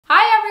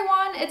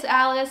it's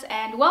Alice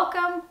and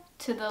welcome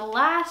to the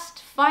last,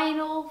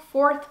 final,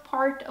 fourth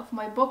part of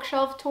my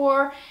bookshelf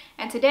tour.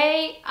 And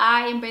today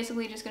I am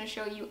basically just going to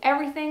show you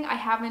everything I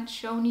haven't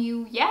shown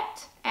you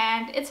yet.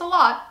 And it's a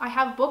lot. I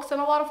have books in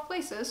a lot of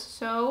places,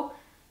 so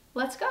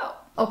let's go.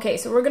 Okay,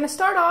 so we're going to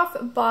start off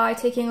by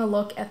taking a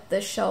look at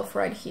this shelf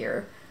right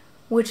here,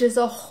 which is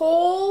a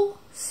whole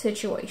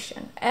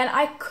situation. And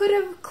I could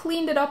have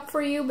cleaned it up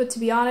for you, but to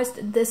be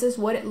honest, this is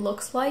what it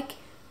looks like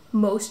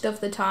most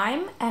of the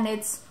time, and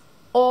it's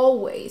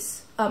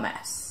always a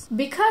mess.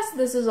 Because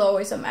this is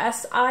always a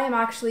mess, I am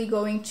actually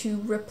going to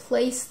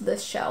replace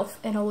this shelf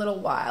in a little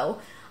while.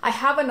 I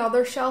have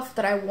another shelf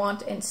that I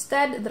want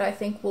instead that I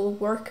think will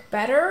work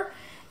better,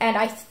 and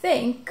I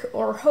think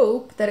or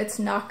hope that it's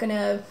not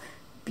gonna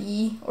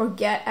be or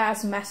get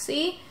as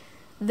messy.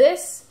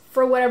 This,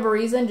 for whatever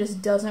reason,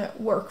 just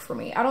doesn't work for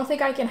me. I don't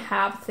think I can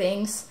have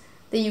things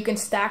that you can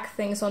stack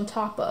things on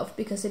top of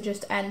because it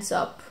just ends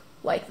up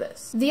like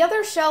this. The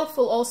other shelf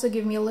will also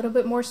give me a little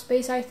bit more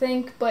space, I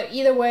think, but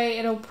either way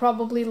it'll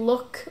probably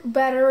look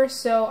better,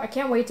 so I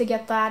can't wait to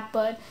get that.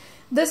 But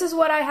this is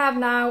what I have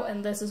now,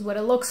 and this is what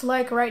it looks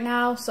like right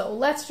now, so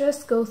let's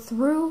just go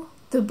through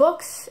the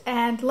books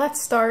and let's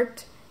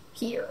start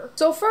here.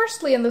 So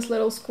firstly, in this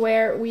little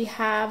square we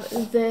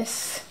have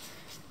this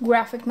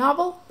graphic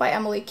novel by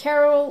Emily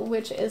Carroll,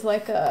 which is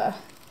like a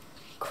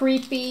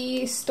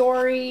creepy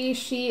story.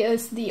 She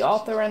is the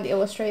author and the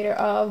illustrator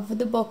of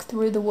the book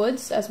Through the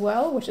Woods as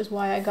well, which is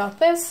why I got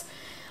this.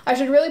 I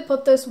should really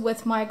put this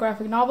with my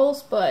graphic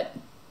novels, but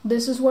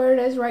this is where it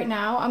is right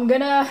now. I'm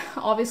gonna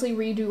obviously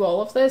redo all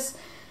of this,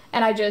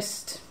 and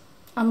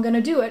I'm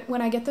gonna do it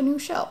when I get the new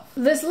shelf.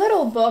 This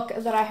little book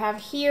that I have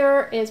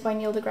here is by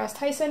Neil deGrasse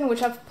Tyson,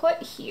 which I've put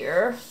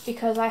here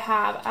because I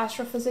have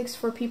Astrophysics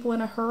for People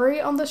in a Hurry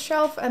on this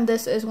shelf, and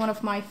this is one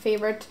of my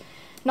favorite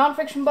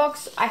nonfiction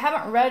books. I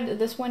haven't read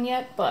this one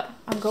yet, but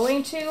I'm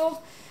going to.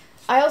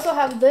 I also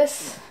have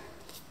this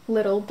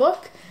little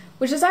book,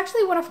 which is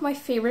actually one of my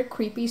favorite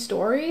creepy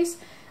stories.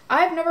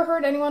 I've never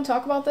heard anyone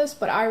talk about this,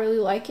 but I really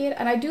like it,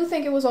 and I do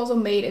think it was also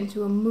made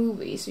into a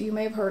movie, so you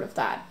may have heard of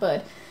that,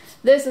 but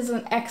this is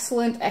an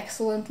excellent,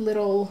 excellent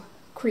little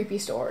creepy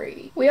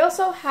story. We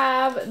also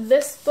have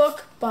this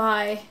book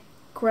by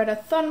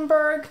Greta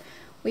Thunberg.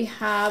 We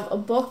have a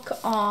book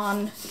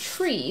on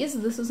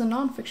trees. This is a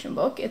nonfiction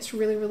book. It's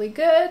really, really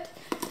good.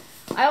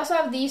 I also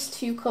have these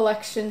two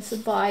collections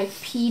by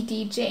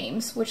P.D.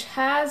 James, which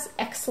has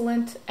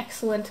excellent,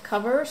 excellent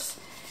covers.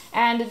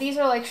 And these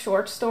are like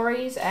short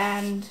stories,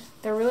 and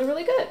they're really,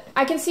 really good.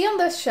 I can see on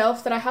this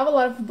shelf that I have a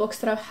lot of books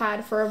that I've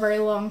had for a very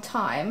long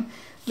time.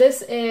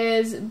 This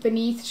is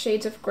Beneath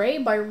Shades of Grey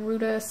by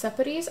Ruta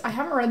Sepetys. I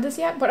haven't read this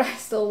yet, but I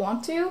still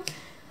want to.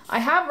 I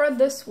have read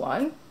this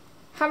one.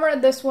 Haven't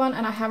read this one,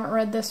 and I haven't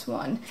read this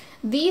one.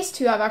 These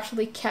two I've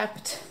actually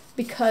kept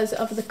because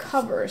of the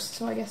covers,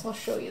 so I guess I'll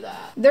show you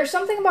that. There's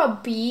something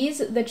about bees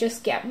that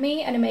just get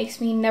me, and it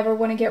makes me never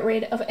want to get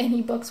rid of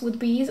any books with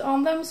bees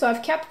on them, so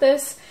I've kept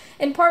this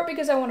in part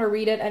because I want to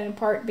read it, and in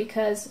part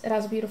because it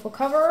has a beautiful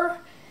cover.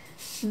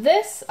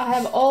 This I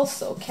have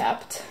also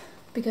kept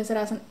because it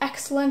has an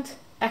excellent,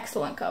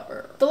 excellent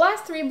cover. The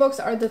last three books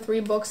are the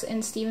three books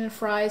in Stephen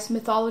Fry's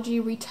mythology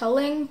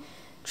retelling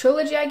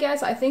trilogy, I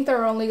guess. I think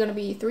there are only going to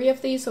be 3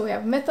 of these, so we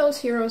have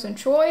Mythos, Heroes, and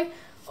Troy,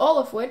 all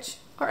of which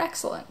are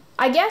excellent.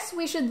 I guess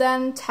we should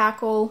then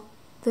tackle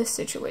this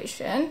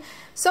situation.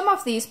 Some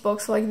of these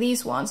books, like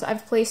these ones,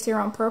 I've placed here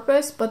on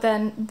purpose, but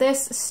then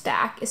this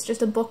stack is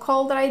just a book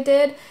haul that I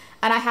did,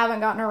 and I haven't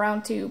gotten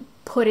around to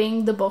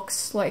putting the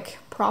books like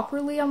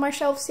properly on my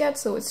shelves yet,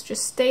 so it's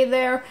just stay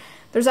there.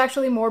 There's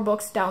actually more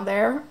books down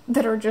there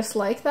that are just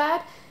like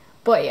that,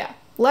 but yeah,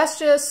 let's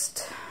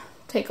just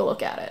take a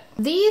look at it.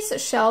 These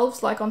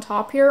shelves, like on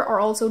top here, are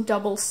also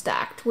double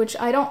stacked, which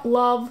I don't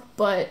love,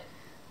 but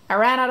I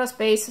ran out of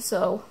space,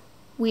 so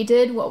we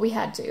did what we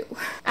had to.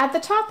 At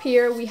the top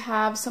here, we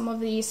have some of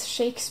these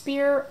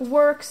Shakespeare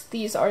works.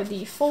 These are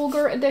the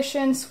Folger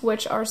editions,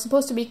 which are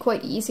supposed to be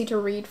quite easy to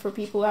read for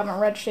people who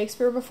haven't read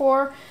Shakespeare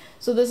before.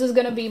 So this is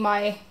gonna be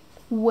my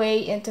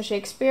way into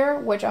Shakespeare,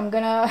 which I'm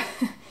gonna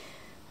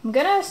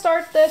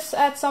start this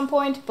at some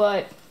point,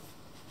 but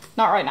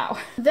not right now.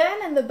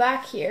 Then in the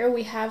back here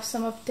we have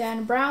some of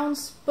Dan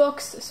Brown's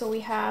books. So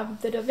we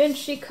have The Da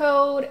Vinci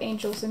Code,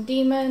 Angels and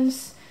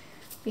Demons,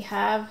 we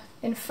have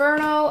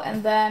Inferno,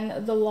 and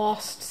then The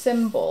Lost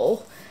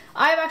Symbol.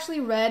 I've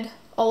actually read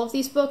all of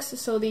these books,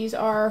 so these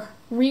are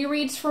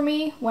rereads for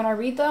me when I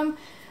read them.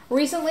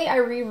 Recently I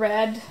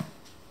reread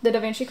The Da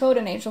Vinci Code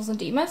and Angels and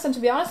Demons, and to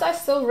be honest, I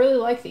still really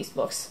like these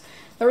books.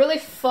 They're really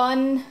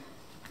fun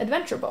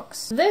adventure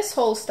books. This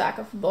whole stack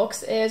of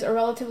books is a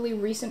relatively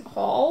recent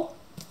haul.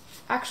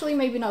 Actually,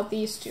 maybe not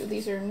these two,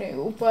 these are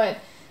new, but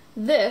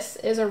this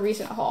is a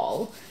recent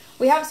haul.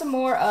 We have some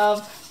more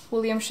of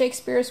William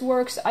Shakespeare's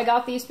works. I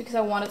got these because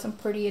I wanted some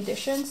pretty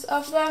editions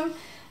of them.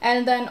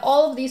 And then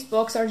all of these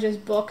books are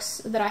just books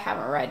that I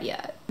haven't read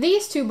yet.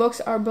 These two books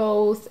are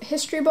both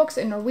history books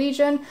in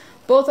Norwegian.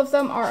 Both of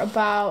them are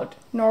about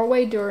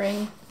Norway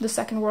during the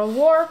Second World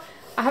War.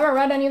 I haven't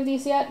read any of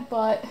these yet,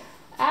 but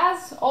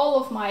as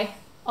all of my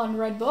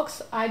unread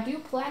books. I do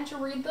plan to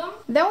read them.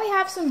 Then we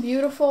have some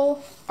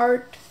beautiful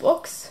art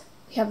books.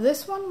 We have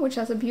this one, which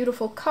has a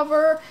beautiful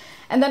cover,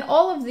 and then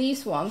all of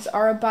these ones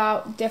are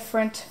about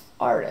different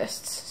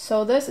artists.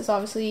 So this is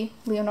obviously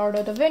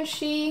Leonardo da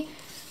Vinci.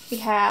 We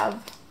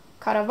have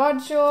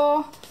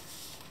Caravaggio,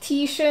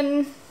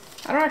 Titian.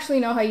 I don't actually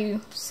know how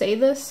you say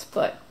this,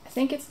 but I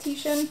think it's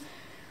Titian.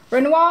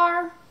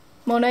 Renoir,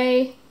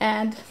 Monet,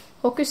 and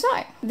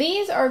Hokusai.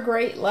 These are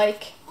great,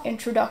 like,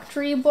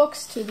 introductory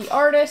books to the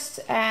artists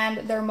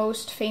and their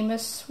most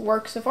famous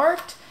works of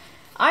art.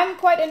 I'm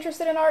quite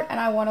interested in art and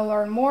I want to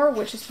learn more,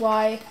 which is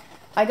why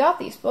I got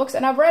these books,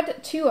 and I've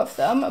read 2 of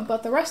them,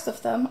 but the rest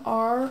of them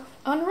are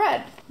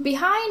unread.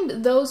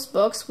 Behind those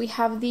books we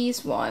have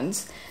these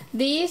ones.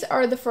 These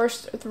are the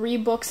first 3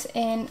 books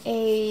in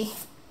a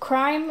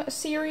crime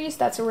series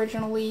that's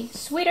originally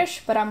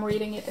Swedish, but I'm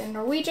reading it in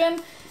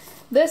Norwegian.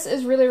 This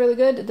is really, really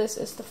good. This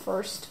is the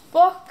first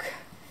book.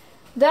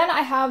 Then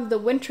I have the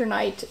Winter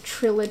Night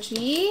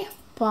trilogy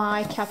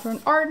by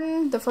Catherine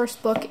Arden. The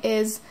first book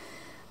is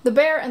The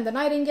Bear and the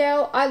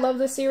Nightingale. I love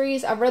this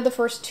series. I've read the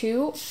first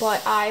 2,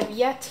 but I've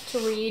yet to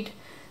read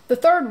the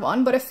 3rd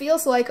one, but it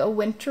feels like a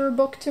winter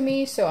book to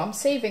me, so I'm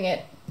saving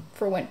it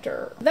for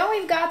winter. Then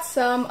we've got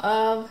some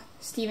of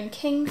Stephen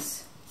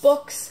King's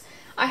books.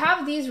 I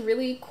have these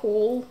really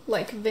cool,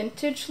 like,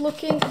 vintage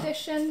looking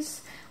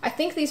editions. I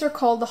think these are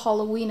called the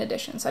Halloween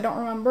editions. I don't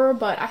remember,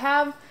 but I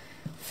have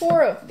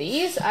 4 of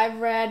these. I've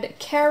read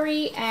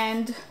Carrie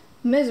and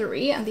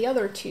Misery, and the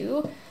other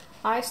 2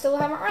 I still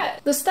haven't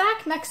read. The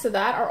stack next to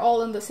that are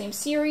all in the same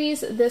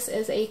series. This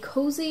is a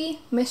cozy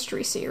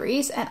mystery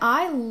series, and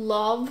I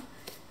love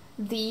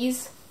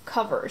these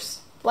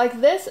covers.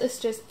 Like, this is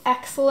just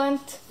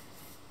excellent,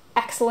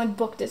 excellent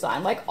book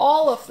design. Like,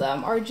 all of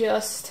them are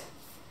just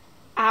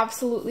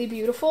absolutely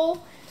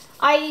beautiful.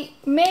 I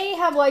may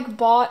have, like,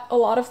 bought a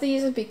lot of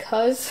these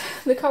because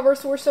the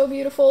covers were so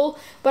beautiful,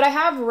 but I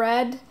have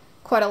read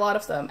quite a lot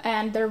of them,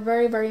 and they're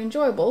very, very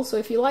enjoyable. So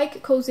if you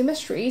like cozy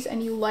mysteries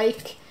and you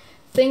like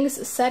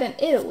things set in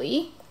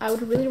Italy, I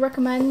would really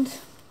recommend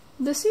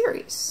the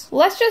series.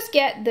 Let's just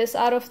get this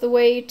out of the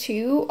way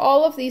too.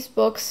 All of these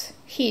books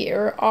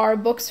here are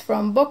books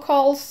from book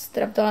hauls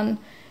that I've done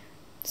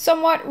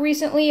somewhat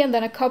recently, and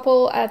then a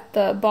couple at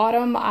the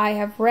bottom I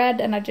have read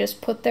and I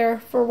just put there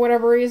for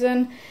whatever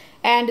reason.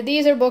 And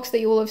these are books that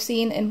you will have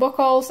seen in book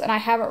hauls, and I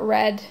haven't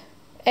read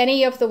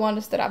any of the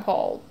ones that I've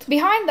hauled.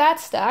 Behind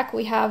that stack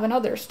we have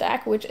another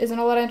stack, which isn't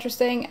all that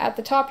interesting. At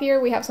the top here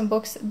we have some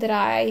books that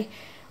I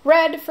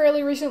read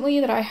fairly recently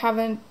that I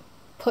haven't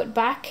put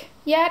back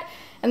yet.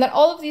 And then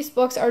all of these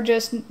books are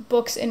just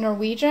books in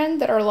Norwegian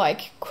that are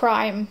like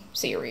crime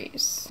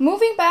series.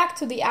 Moving back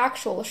to the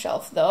actual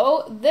shelf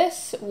though,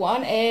 this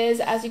one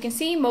is, as you can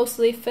see,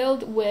 mostly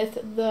filled with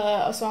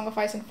the A Song of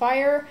Ice and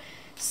Fire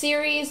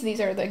series. These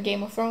are the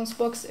Game of Thrones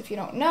books, if you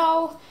don't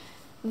know.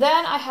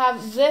 Then I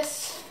have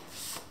this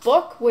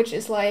book, which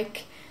is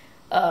like,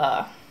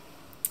 I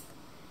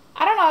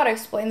don't know how to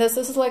explain this.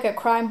 This is like a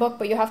crime book,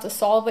 but you have to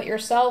solve it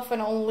yourself,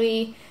 and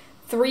only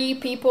 3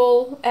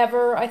 people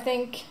ever, I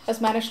think,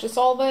 has managed to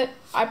solve it.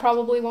 I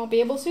probably won't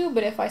be able to,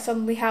 but if I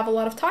suddenly have a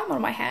lot of time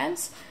on my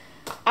hands,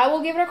 I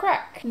will give it a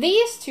crack.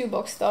 These 2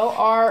 books, though,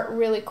 are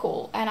really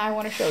cool, and I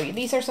want to show you.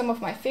 These are some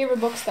of my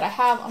favorite books that I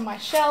have on my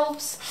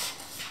shelves.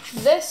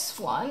 This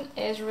one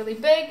is really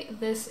big.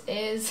 This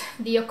is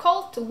The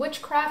Occult,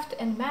 Witchcraft,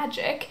 and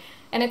Magic.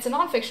 And it's a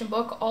non-fiction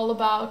book all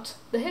about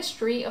the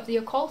history of the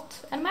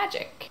occult and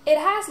magic. It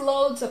has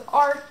loads of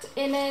art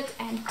in it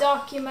and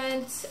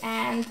documents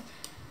and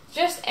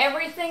just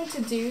everything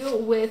to do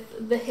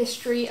with the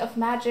history of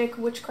magic,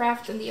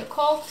 witchcraft, and the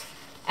occult.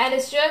 And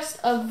it's just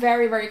a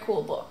very, very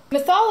cool book.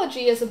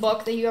 Mythology is a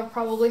book that you have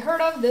probably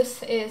heard of.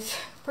 This is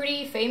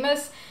pretty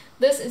famous.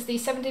 This is the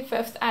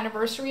 75th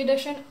anniversary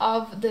edition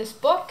of this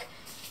book.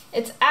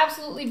 It's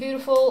absolutely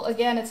beautiful.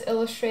 Again, it's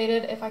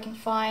illustrated, if I can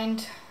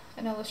find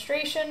an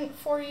illustration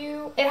for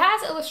you. It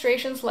has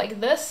illustrations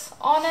like this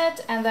on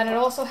it, and then it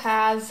also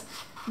has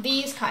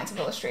these kinds of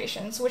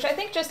illustrations, which I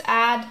think just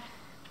add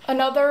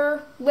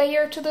another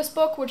layer to this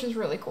book, which is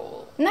really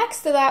cool.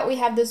 Next to that we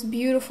have this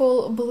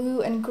beautiful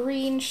blue and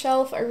green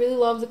shelf. I really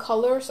love the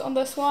colors on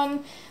this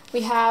one.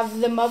 We have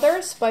The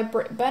Mothers by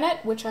Britt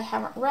Bennett, which I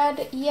haven't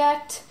read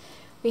yet.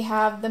 We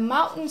have The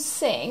Mountains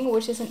Sing,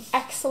 which is an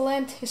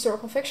excellent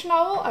historical fiction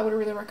novel. I would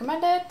really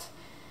recommend it.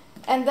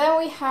 And then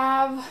we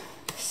have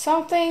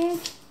something,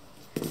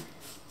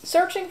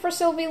 Searching for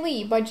Sylvie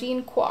Lee by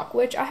Jean Kwok,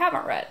 which I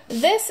haven't read.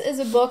 This is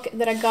a book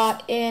that I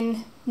got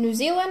in New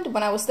Zealand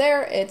when I was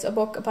there. It's a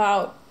book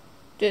about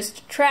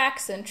just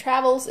tracks and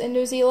travels in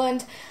New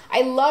Zealand.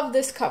 I love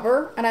this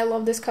cover, and I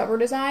love this cover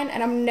design,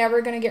 and I'm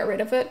never gonna get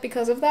rid of it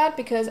because of that,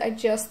 because I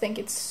just think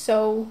it's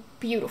so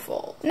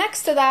beautiful.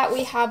 Next to that,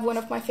 we have one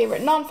of my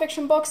favorite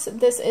nonfiction books.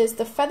 This is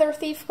The Feather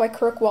Thief by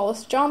Kirk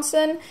Wallace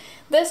Johnson.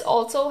 This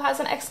also has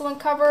an excellent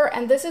cover,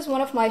 and this is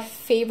one of my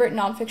favorite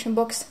nonfiction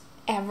books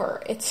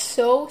ever. It's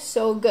so,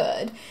 so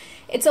good.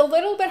 It's a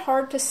little bit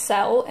hard to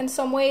sell in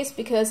some ways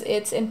because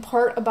it's in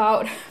part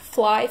about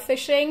fly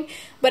fishing,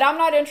 but I'm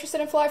not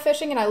interested in fly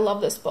fishing and I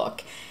love this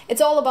book.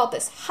 It's all about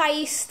this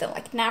heist and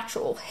like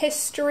natural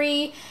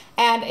history,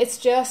 and it's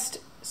just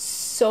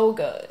so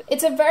good.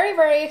 It's a very,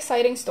 very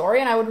exciting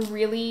story and I would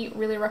really,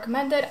 really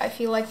recommend it. I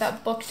feel like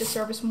that book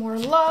deserves more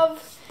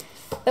love.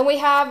 Then we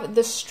have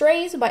The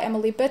Strays by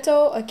Emily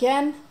Bitto.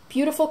 Again,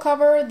 beautiful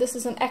cover. This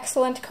is an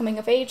excellent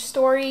coming-of-age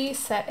story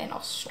set in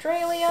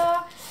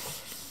Australia.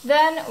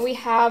 Then we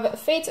have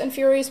Fates and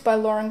Furies by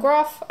Lauren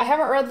Groff. I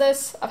haven't read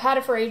this. I've had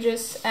it for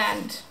ages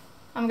and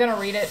I'm gonna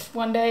read it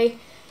one day.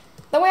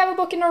 Then we have a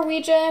book in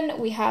Norwegian.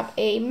 We have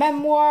a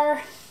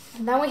memoir.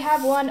 And then we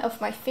have one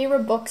of my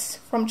favorite books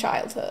from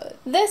childhood.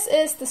 This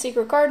is The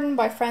Secret Garden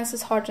by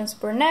Frances Hodgins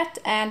Burnett,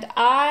 and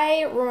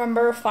I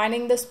remember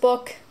finding this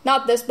book,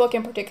 not this book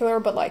in particular,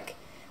 but like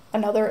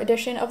another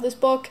edition of this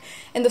book,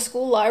 in the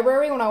school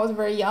library when I was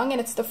very young, and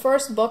it's the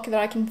first book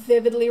that I can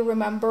vividly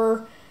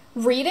remember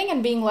reading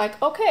and being like,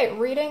 okay,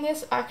 reading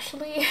is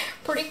actually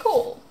pretty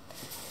cool.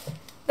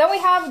 Then we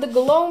have The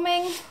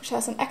Gloaming, which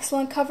has an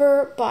excellent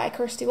cover by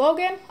Kirsty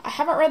Logan. I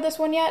haven't read this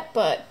one yet,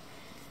 but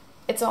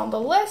it's on the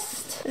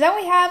list. Then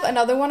we have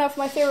another one of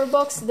my favorite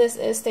books. This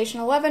is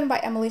Station 11 by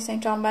Emily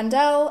St. John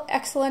Mandel.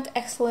 Excellent,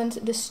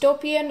 excellent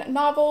dystopian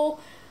novel.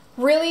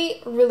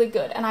 Really, really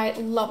good, and I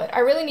love it. I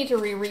really need to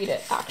reread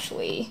it,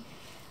 actually.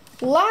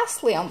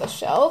 Lastly on the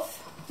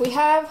shelf, we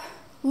have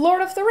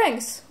Lord of the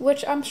Rings,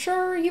 which I'm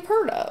sure you've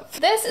heard of.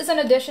 This is an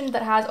edition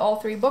that has all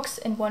 3 books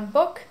in one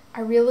book.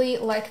 I really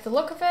like the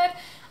look of it.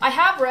 I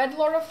have read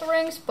Lord of the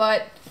Rings,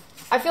 but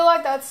I feel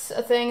like that's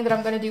a thing that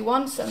I'm gonna do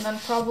once and then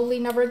probably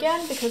never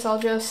again because I'll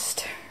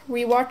just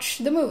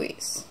rewatch the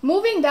movies.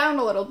 Moving down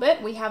a little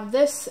bit, we have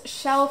this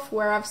shelf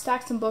where I've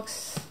stacked some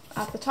books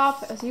at the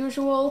top as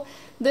usual.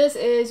 This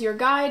is Your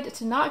Guide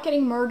to Not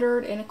Getting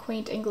Murdered in a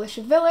Quaint English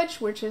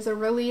Village, which is a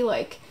really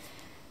like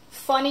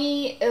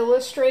funny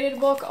illustrated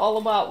book all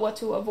about what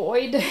to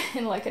avoid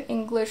in like an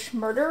English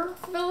murder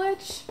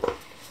village.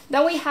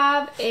 Then we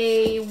have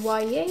a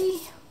YA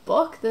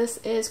book. This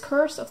is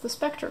Curse of the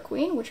Spectre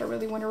Queen, which I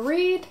really want to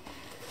read.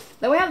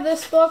 Then we have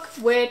this book,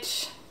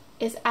 which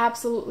is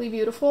absolutely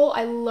beautiful.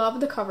 I love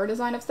the cover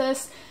design of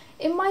this.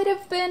 It might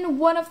have been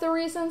one of the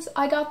reasons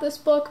I got this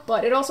book,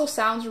 but it also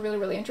sounds really,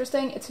 really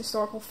interesting. It's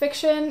historical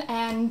fiction,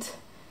 and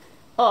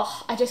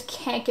I just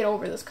can't get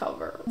over this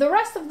cover. The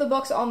rest of the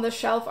books on this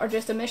shelf are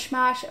just a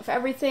mishmash of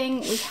everything.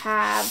 We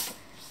have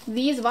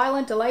These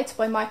Violent Delights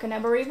by Micah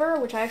Nebereaver,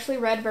 which I actually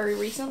read very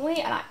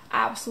recently and I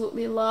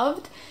absolutely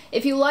loved.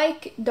 If you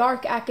like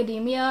dark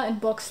academia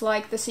and books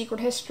like The Secret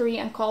History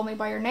and Call Me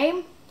By Your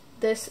Name,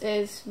 this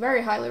is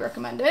very highly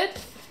recommended.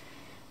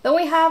 Then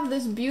we have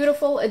this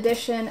beautiful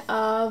edition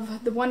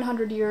of The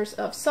 100 Years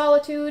of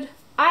Solitude.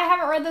 I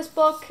haven't read this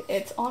book,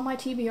 it's on my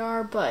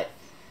TBR, but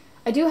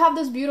I do have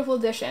this beautiful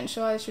edition,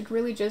 so I should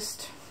really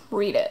just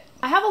read it.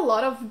 I have a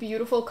lot of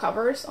beautiful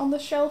covers on the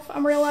shelf,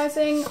 I'm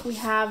realizing. We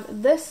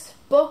have this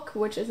book,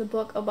 which is a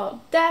book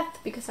about death,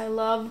 because I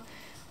love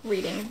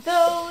reading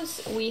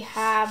those. We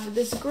have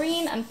this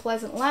Green and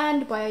Pleasant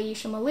Land by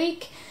Aisha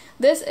Malik.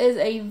 This is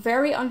a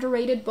very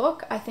underrated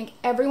book. I think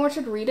everyone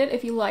should read it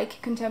if you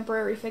like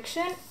contemporary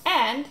fiction,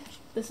 and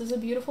this is a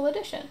beautiful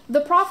edition.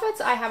 The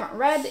Prophets I haven't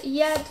read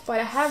yet, but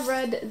I have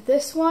read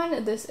this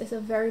one. This is a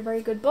very,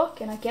 very good book,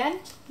 and again,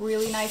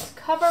 really nice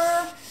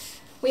cover.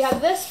 We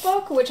have this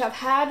book, which I've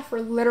had for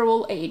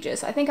literal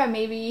ages. I think I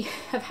maybe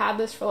have had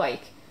this for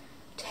like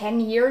 10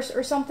 years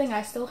or something.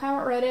 I still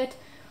haven't read it.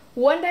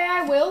 One day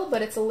I will,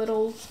 but it's a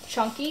little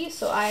chunky,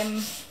 so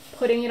I'm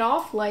putting it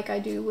off like I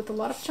do with a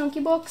lot of chunky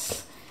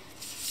books.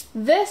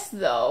 This,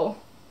 though,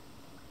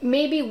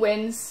 maybe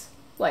wins,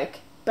 like,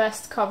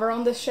 best cover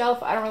on this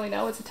shelf. I don't really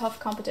know. It's a tough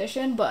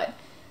competition, but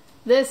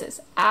this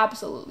is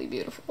absolutely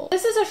beautiful.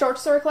 This is a short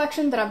story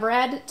collection that I've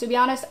read. To be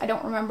honest, I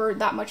don't remember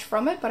that much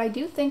from it, but I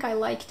do think I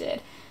liked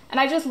it. And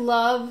I just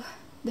love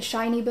the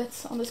shiny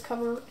bits on this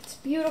cover. It's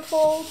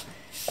beautiful.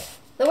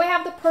 Then we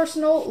have The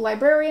Personal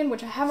Librarian,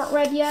 which I haven't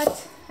read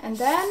yet. And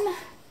then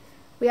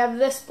we have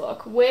this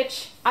book,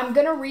 which I'm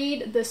gonna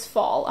read this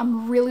fall.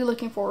 I'm really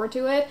looking forward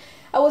to it.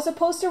 I was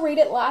supposed to read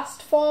it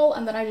last fall,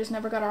 and then I just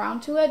never got around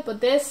to it, but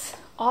this,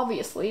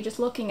 obviously, just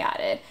looking at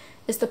it,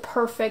 is the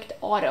perfect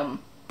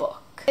autumn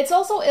book. It's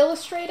also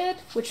illustrated,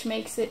 which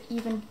makes it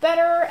even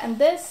better, and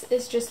this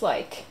is just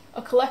like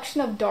a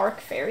collection of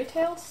dark fairy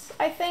tales,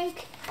 I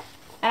think,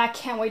 and I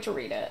can't wait to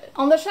read it.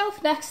 On the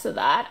shelf next to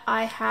that,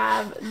 I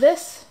have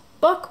this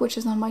book, which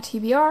is on my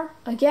TBR.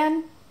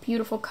 Again,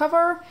 beautiful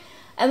cover.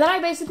 And then I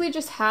basically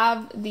just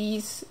have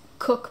these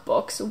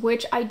cookbooks,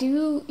 which I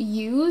do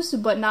use,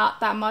 but not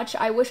that much.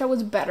 I wish I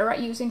was better at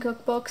using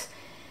cookbooks,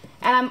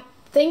 and I'm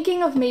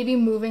thinking of maybe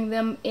moving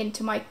them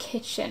into my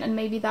kitchen, and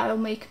maybe that'll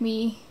make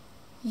me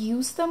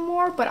use them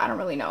more, but I don't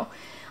really know.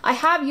 I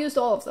have used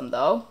all of them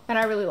though, and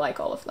I really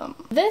like all of them.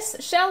 This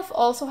shelf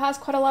also has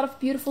quite a lot of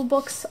beautiful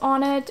books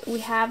on it.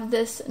 We have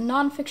this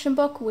non-fiction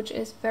book, which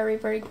is very,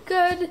 very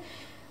good.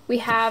 We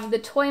have The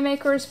Toy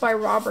Makers by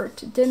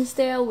Robert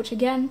Dinsdale, which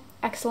again,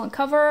 excellent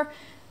cover.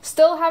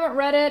 Still haven't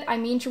read it. I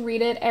mean to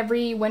read it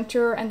every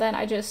winter and then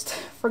I just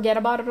forget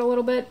about it a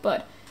little bit,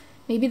 but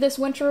maybe this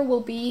winter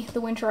will be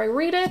the winter I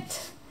read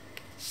it.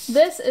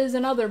 This is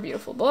another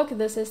beautiful book.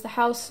 This is The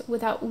House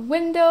Without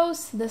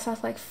Windows. This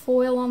has like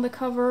foil on the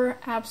cover.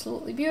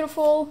 Absolutely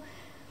beautiful.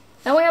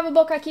 Then we have a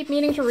book I keep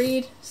meaning to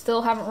read,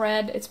 still haven't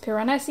read. It's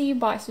Piranesi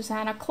by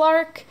Susanna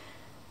Clarke.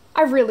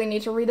 I really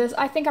need to read this.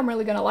 I think I'm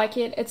really gonna like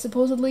it. It's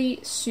supposedly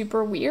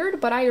super weird,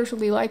 but I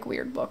usually like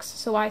weird books,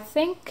 so I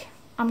think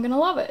I'm gonna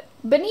love it.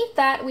 Beneath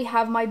that, we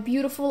have my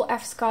beautiful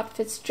F. Scott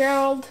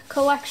Fitzgerald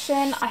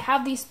collection. I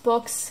have these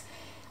books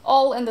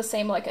all in the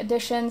same like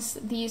editions.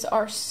 These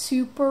are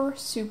super,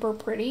 super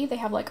pretty. They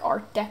have like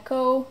Art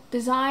Deco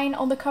design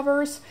on the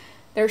covers.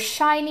 They're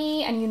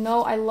shiny, and you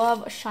know I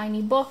love a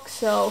shiny book,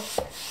 so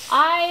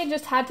I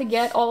just had to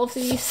get all of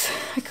these.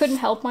 I couldn't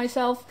help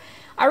myself.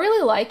 I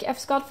really like F.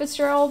 Scott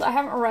Fitzgerald. I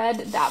haven't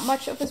read that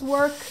much of his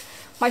work.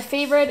 My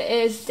favorite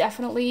is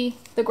definitely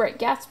The Great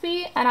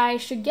Gatsby, and I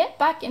should get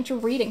back into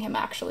reading him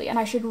actually, and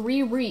I should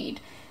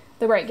reread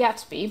The Great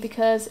Gatsby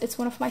because it's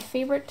one of my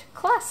favorite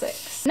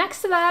classics.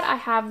 Next to that, I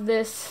have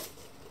this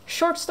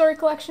short story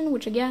collection,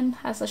 which again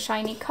has a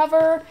shiny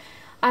cover.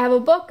 I have a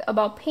book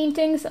about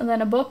paintings and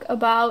then a book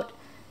about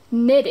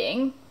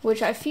knitting,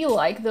 which I feel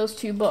like those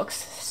two books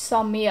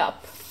sum me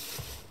up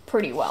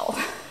pretty well.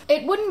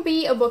 It wouldn't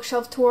be a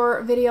bookshelf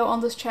tour video on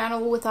this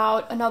channel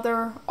without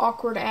another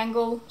awkward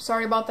angle.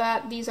 Sorry about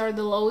that. These are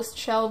the lowest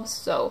shelves,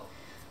 so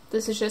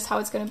this is just how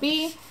it's gonna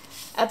be.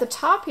 At the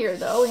top here,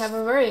 though, we have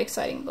a very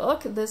exciting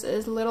book. This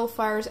is Little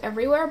Fires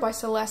Everywhere by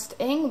Celeste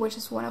Ng, which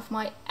is one of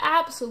my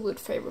absolute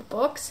favorite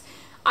books.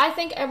 I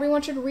think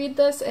everyone should read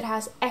this. It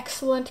has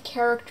excellent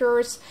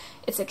characters.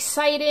 It's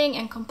exciting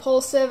and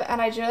compulsive,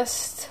 and I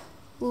just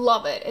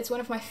love it. It's one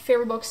of my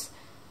favorite books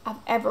I've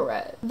ever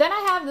read. Then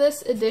I have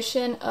this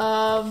edition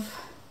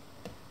of,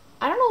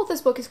 I don't know what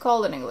this book is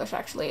called in English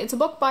actually. It's a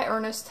book by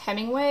Ernest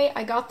Hemingway.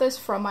 I got this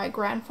from my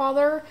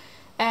grandfather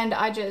and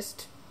I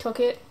just took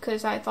it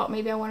because I thought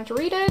maybe I wanted to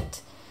read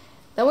it.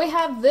 Then we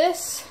have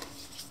this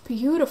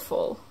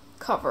beautiful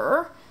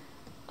cover.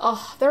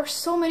 Oh, there are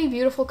so many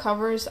beautiful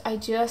covers. I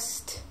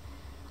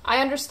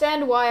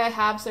understand why I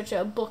have such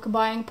a book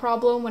buying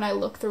problem when I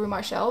look through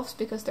my shelves,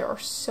 because there are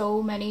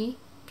so many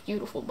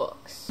beautiful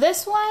books.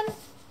 This one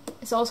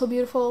is also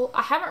beautiful.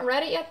 I haven't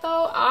read it yet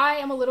though. I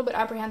am a little bit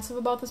apprehensive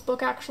about this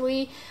book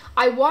actually.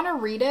 I want to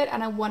read it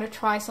and I want to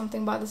try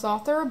something by this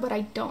author, but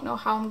I don't know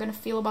how I'm going to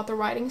feel about the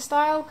writing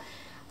style.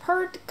 I've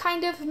heard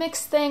kind of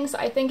mixed things.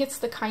 I think it's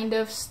the kind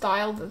of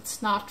style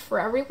that's not for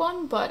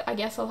everyone, but I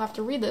guess I'll have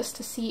to read this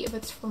to see if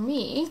it's for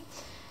me.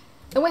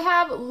 Then we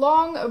have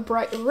Long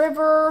Bright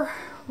River,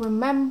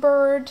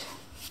 Remembered,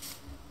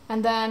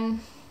 and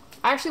then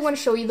I actually want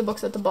to show you the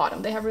books at the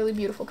bottom. They have really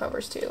beautiful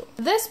covers too.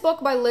 This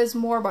book by Liz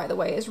Moore, by the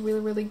way, is really,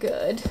 really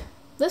good.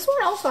 This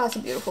one also has a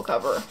beautiful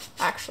cover,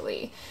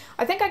 actually.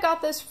 I think I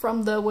got this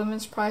from the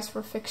Women's Prize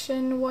for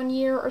Fiction one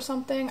year or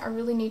something. I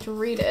really need to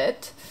read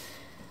it.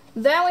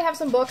 Then we have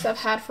some books I've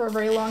had for a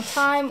very long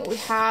time. We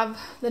have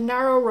The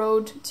Narrow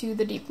Road to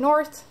the Deep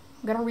North.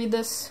 I'm gonna read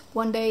this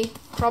one day,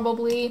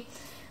 probably.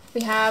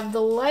 We have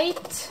The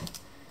Light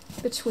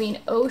Between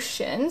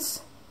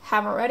Oceans.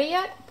 Haven't read it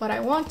yet, but I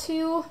want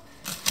to.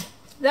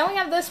 Then we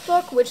have this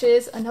book, which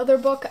is another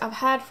book I've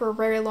had for a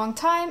very long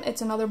time.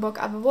 It's another book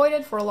I've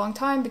avoided for a long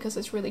time because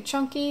it's really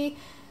chunky.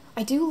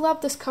 I do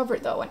love this cover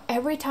though, and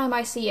every time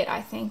I see it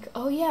I think,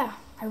 oh yeah,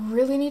 I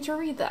really need to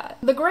read that.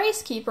 The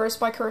Grace Keepers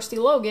by Kirsty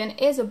Logan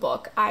is a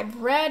book I've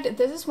read.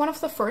 This is one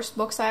of the first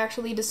books I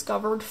actually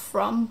discovered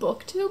from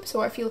BookTube, so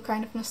I feel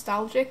kind of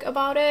nostalgic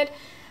about it.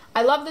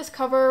 I love this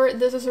cover.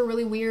 This is a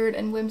really weird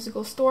and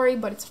whimsical story,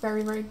 but it's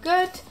very, very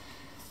good.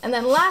 And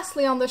then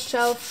lastly on the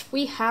shelf,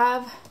 we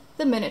have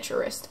The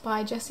Miniaturist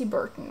by Jessie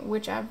Burton,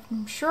 which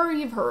I'm sure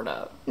you've heard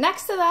of.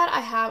 Next to that, I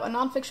have a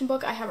nonfiction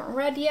book I haven't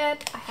read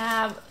yet. I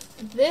have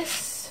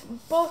this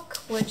book,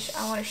 which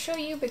I want to show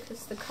you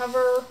because the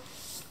cover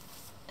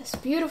is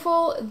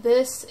beautiful.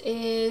 This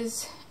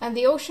is And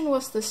the Ocean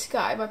Was the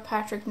Sky by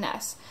Patrick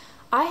Ness.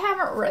 I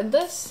haven't read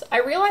this. I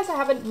realize I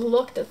haven't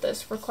looked at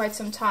this for quite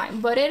some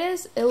time, but it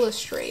is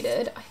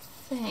illustrated, I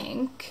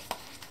think.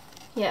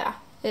 Yeah,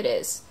 it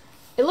is.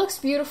 It looks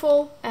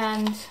beautiful,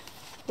 and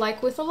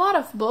like with a lot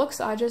of books,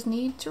 I just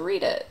need to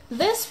read it.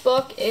 This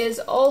book is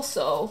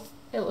also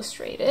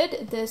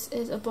illustrated. This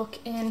is a book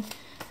in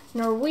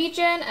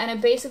Norwegian, and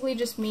it basically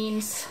just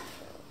means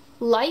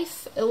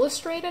life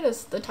illustrated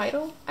is the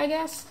title, I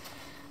guess.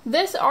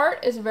 This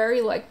art is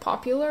very like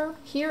popular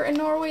here in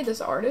Norway.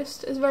 This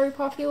artist is very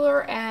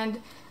popular,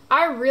 and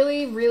I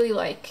really, really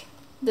like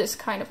this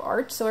kind of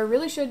art, so I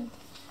really should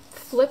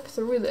flip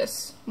through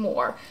this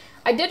more.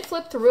 I did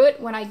flip through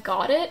it when I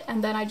got it,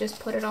 and then I just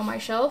put it on my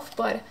shelf,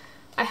 but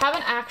I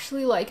haven't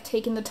actually like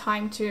taken the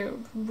time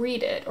to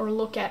read it or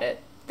look at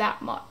it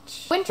that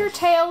much. Winter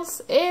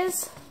Tales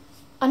is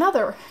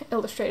another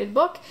illustrated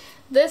book.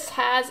 This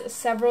has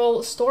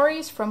several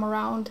stories from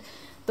around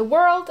the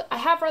world. I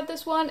have read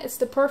this one. It's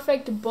the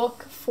perfect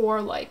book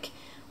for like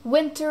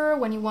winter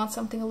when you want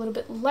something a little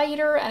bit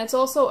lighter, and it's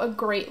also a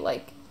great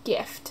like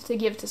gift to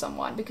give to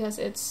someone because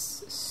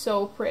it's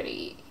so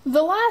pretty.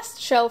 The last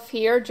shelf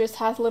here just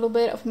has a little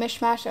bit of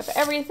mishmash of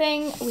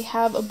everything. We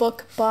have a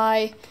book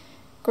by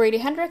Grady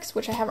Hendrix,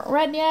 which I haven't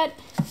read yet.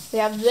 We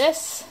have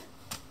this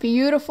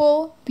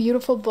beautiful,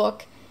 beautiful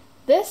book.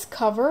 This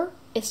cover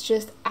is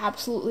just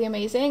absolutely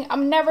amazing.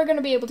 I'm never going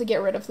to be able to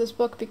get rid of this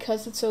book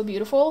because it's so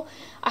beautiful.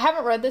 I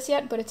haven't read this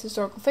yet, but it's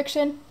historical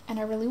fiction, and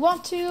I really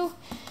want to.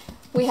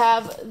 We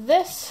have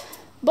this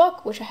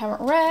book, which I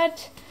haven't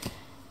read.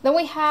 Then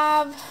we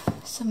have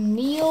some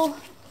Neil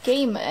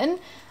Gaiman.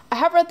 I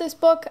have read this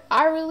book.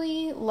 I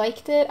really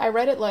liked it. I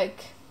read it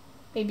like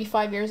maybe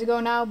 5 years ago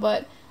now,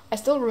 but I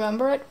still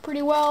remember it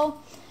pretty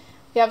well.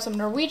 We have some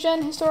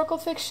Norwegian historical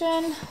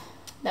fiction.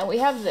 Then we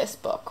have this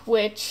book,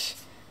 which,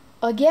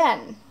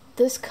 again,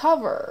 this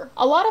cover.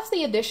 A lot of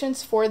the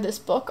editions for this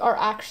book are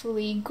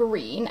actually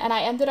green, and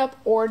I ended up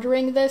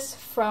ordering this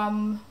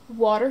from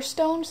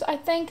Waterstones, I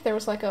think. There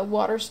was like a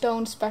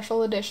Waterstone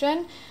special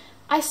edition.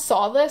 I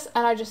saw this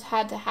and I just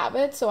had to have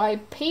it, so I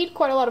paid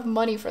quite a lot of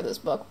money for this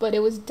book, but it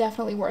was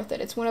definitely worth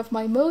it. It's one of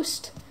my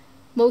most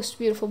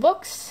beautiful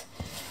books.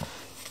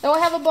 Then I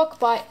have a book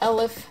by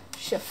Elif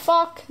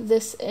Shafak.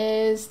 This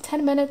is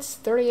 10 minutes,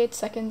 38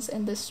 seconds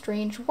in this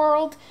strange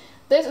world.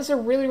 This is a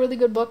really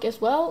good book as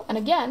well, and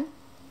again,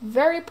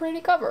 very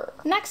pretty cover.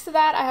 Next to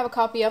that, I have a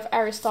copy of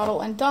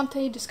Aristotle and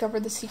Dante, Discover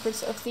the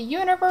Secrets of the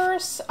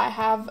Universe. I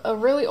have a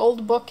really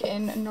old book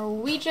in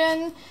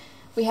Norwegian.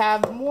 We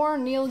have more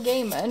Neil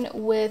Gaiman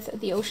with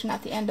The Ocean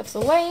at the End of the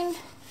Lane,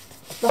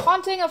 The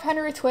Haunting of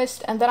Henry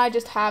Twist, and then I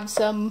just have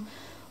some,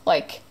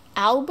 like,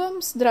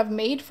 albums that I've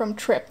made from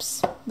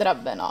trips that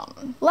I've been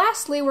on.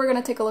 Lastly, we're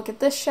gonna take a look at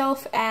this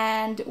shelf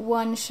and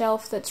one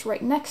shelf that's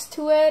right next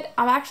to it.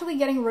 I'm actually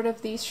getting rid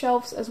of these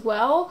shelves as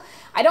well.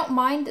 I don't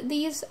mind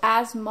these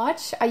as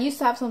much. I used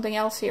to have something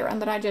else here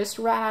and then I just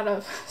ran out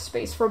of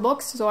space for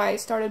books, so I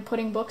started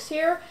putting books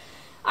here.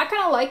 I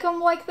kind of like them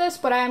like this,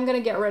 but I am gonna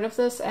get rid of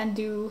this and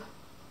do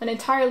an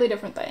entirely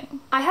different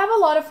thing. I have a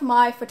lot of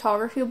my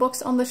photography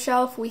books on the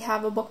shelf. We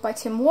have a book by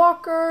Tim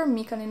Walker,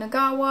 Mika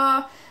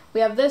Ninagawa. We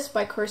have this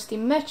by Kirsty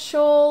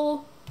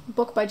Mitchell, a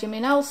book by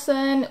Jimmy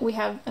Nelson. We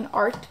have an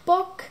art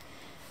book.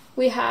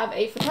 We have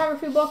a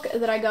photography book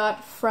that I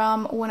got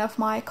from one of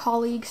my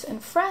colleagues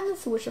and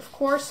friends, which of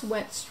course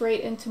went straight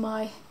into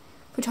my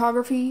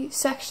photography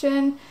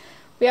section.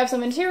 We have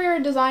some interior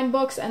design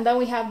books, and then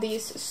we have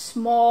these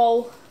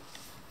small,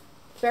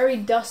 very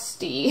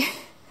dusty,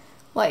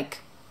 like,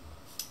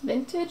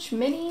 vintage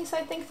minis,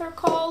 I think they're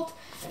called.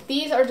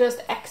 These are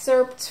just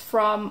excerpts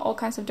from all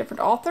kinds of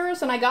different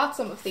authors, and I got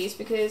some of these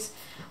because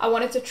I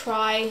wanted to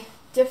try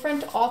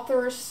different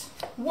authors'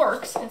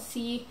 works and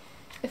see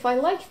if I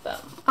like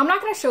them. I'm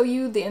not going to show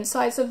you the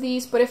insides of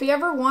these, but if you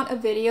ever want a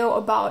video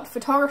about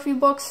photography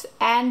books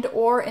and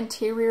or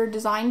interior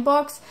design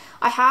books,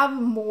 I have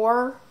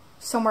more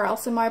somewhere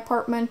else in my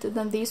apartment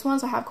than these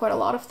ones. I have quite a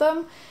lot of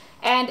them.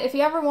 And if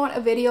you ever want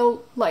a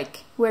video like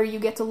where you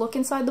get to look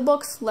inside the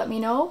books, let me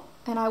know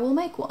and I will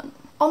make one.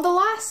 On the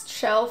last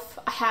shelf,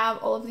 I have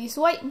all of these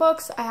white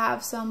books. I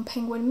have some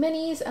Penguin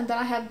minis, and then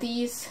I have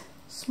these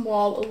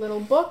small little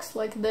books.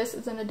 Like this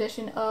is an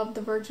edition of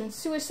The Virgin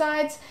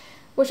Suicides,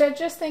 which I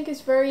just think is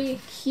very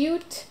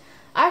cute.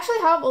 I actually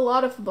have a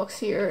lot of books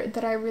here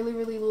that I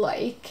really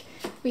like.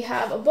 We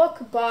have a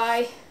book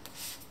by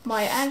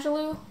Maya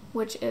Angelou,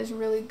 which is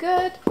really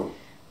good.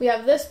 We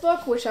have this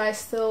book, which I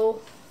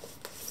still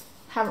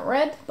haven't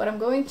read, but I'm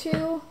going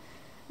to.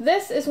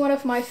 This is one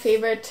of my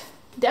favorite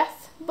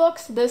death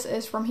books. This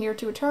is From Here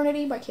to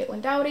Eternity by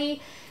Caitlin Doughty.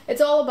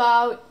 It's all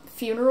about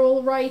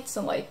funeral rites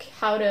and like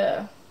how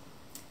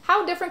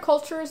different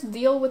cultures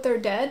deal with their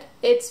dead.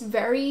 It's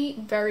very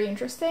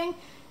interesting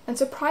and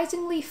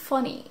surprisingly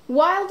funny.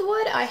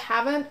 Wildwood I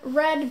haven't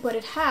read, but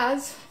it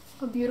has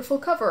a beautiful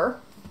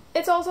cover.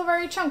 It's also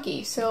very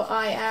chunky, so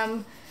I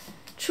am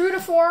true to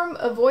form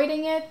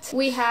avoiding it.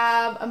 We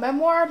have a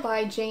memoir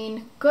by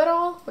Jane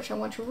Goodall, which I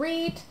want to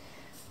read.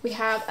 We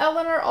have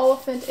Eleanor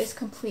Oliphant is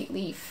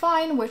Completely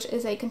Fine, which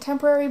is a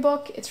contemporary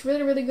book. It's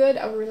really good.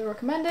 I would really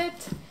recommend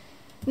it.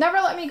 Never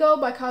Let Me Go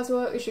by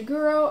Kazuo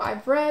Ishiguro,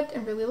 I've read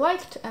and really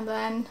liked. And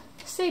then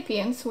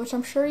Sapiens, which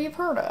I'm sure you've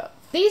heard of.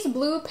 These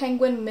blue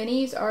Penguin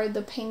minis are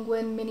the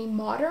Penguin Mini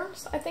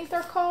Moderns, I think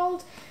they're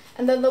called.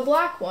 And then the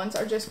black ones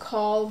are just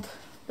called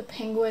the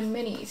Penguin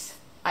Minis,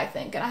 I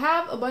think. And I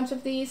have a bunch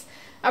of these.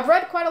 I've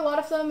read quite a lot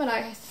of them and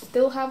I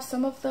still have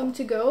some of them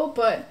to go,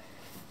 but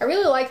I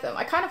really like them.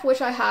 I kind of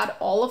wish I had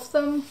all of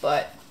them,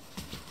 but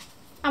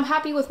I'm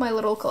happy with my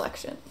little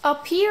collection.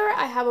 Up here,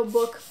 I have a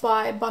book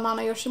by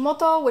Banana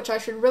Yoshimoto, which I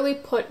should really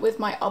put with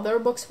my other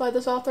books by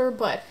this author,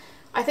 but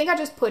I think I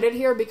just put it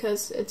here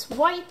because it's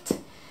white.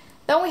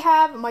 Then we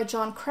have my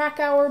John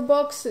Krakauer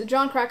books.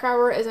 John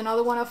Krakauer is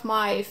another one of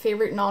my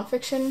favorite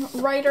nonfiction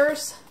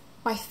writers.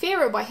 My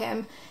favorite by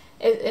him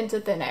is Into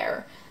Thin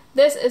Air.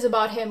 This is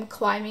about him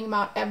climbing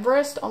Mount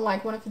Everest on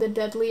like one of the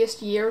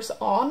deadliest years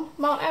on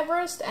Mount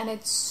Everest, and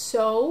it's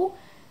so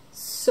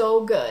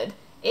good.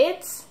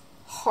 It's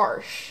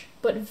harsh,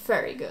 but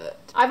very good.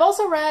 I've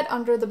also read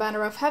Under the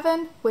Banner of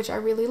Heaven, which I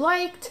really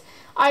liked.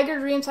 I Got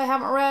Dreams I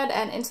haven't read,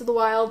 and Into the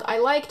Wild I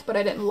liked, but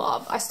I didn't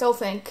love. I still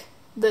think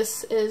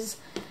this is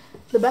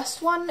the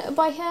best one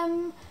by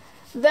him.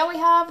 Then we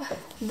have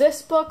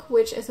this book,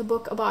 which is a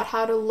book about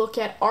how to look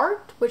at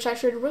art, which I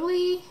should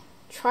really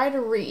try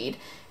to read.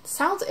 It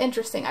sounds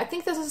interesting. I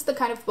think this is the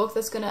kind of book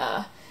that's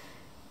gonna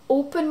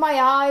open my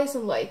eyes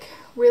and like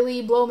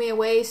really blow me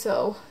away,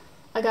 so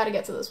I gotta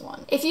get to this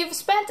one. If you've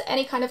spent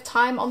any kind of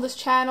time on this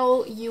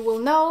channel, you will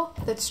know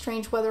that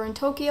Strange Weather in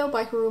Tokyo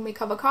by Harumi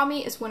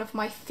Kawakami is one of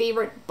my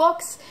favorite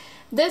books.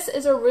 This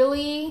is a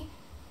really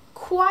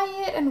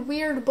quiet and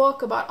weird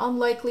book about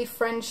unlikely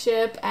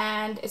friendship,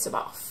 and it's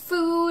about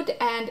food,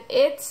 and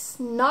it's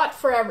not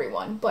for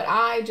everyone, but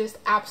I just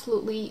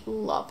absolutely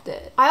loved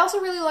it. I also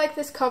really like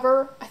this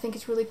cover. I think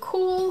it's really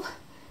cool.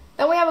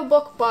 Then we have a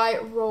book by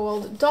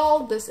Roald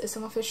Dahl. This is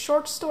some of his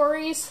short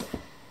stories.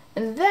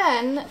 And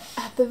then,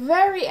 at the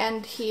very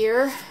end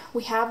here,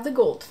 we have The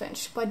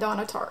Goldfinch by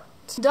Donna Tartt.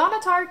 Donna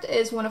Tartt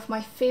is one of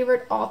my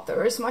favorite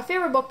authors. My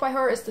favorite book by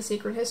her is The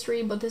Secret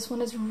History, but this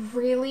one is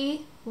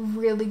really,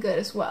 really good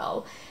as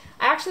well.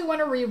 I actually want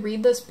to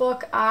reread this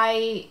book.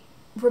 I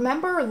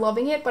remember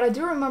loving it, but I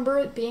do remember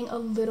it being a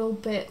little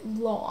bit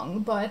long,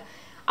 but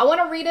I want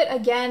to read it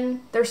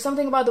again. There's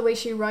something about the way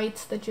she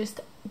writes that just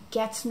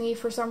gets me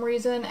for some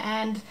reason,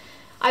 and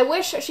I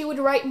wish she would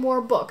write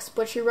more books,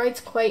 but she writes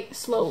quite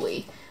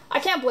slowly. I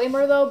can't blame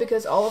her though,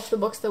 because all of the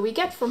books that we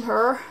get from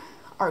her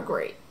are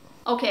great.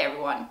 Okay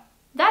everyone,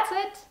 that's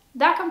it.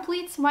 That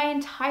completes my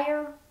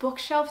entire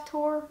bookshelf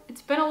tour.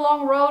 It's been a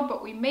long road,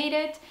 but we made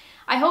it.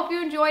 I hope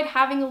you enjoyed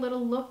having a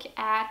little look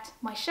at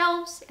my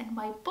shelves and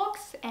my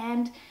books,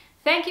 and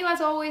thank you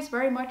as always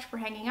very much for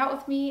hanging out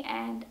with me,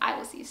 and I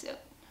will see you soon.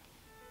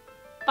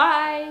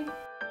 Bye!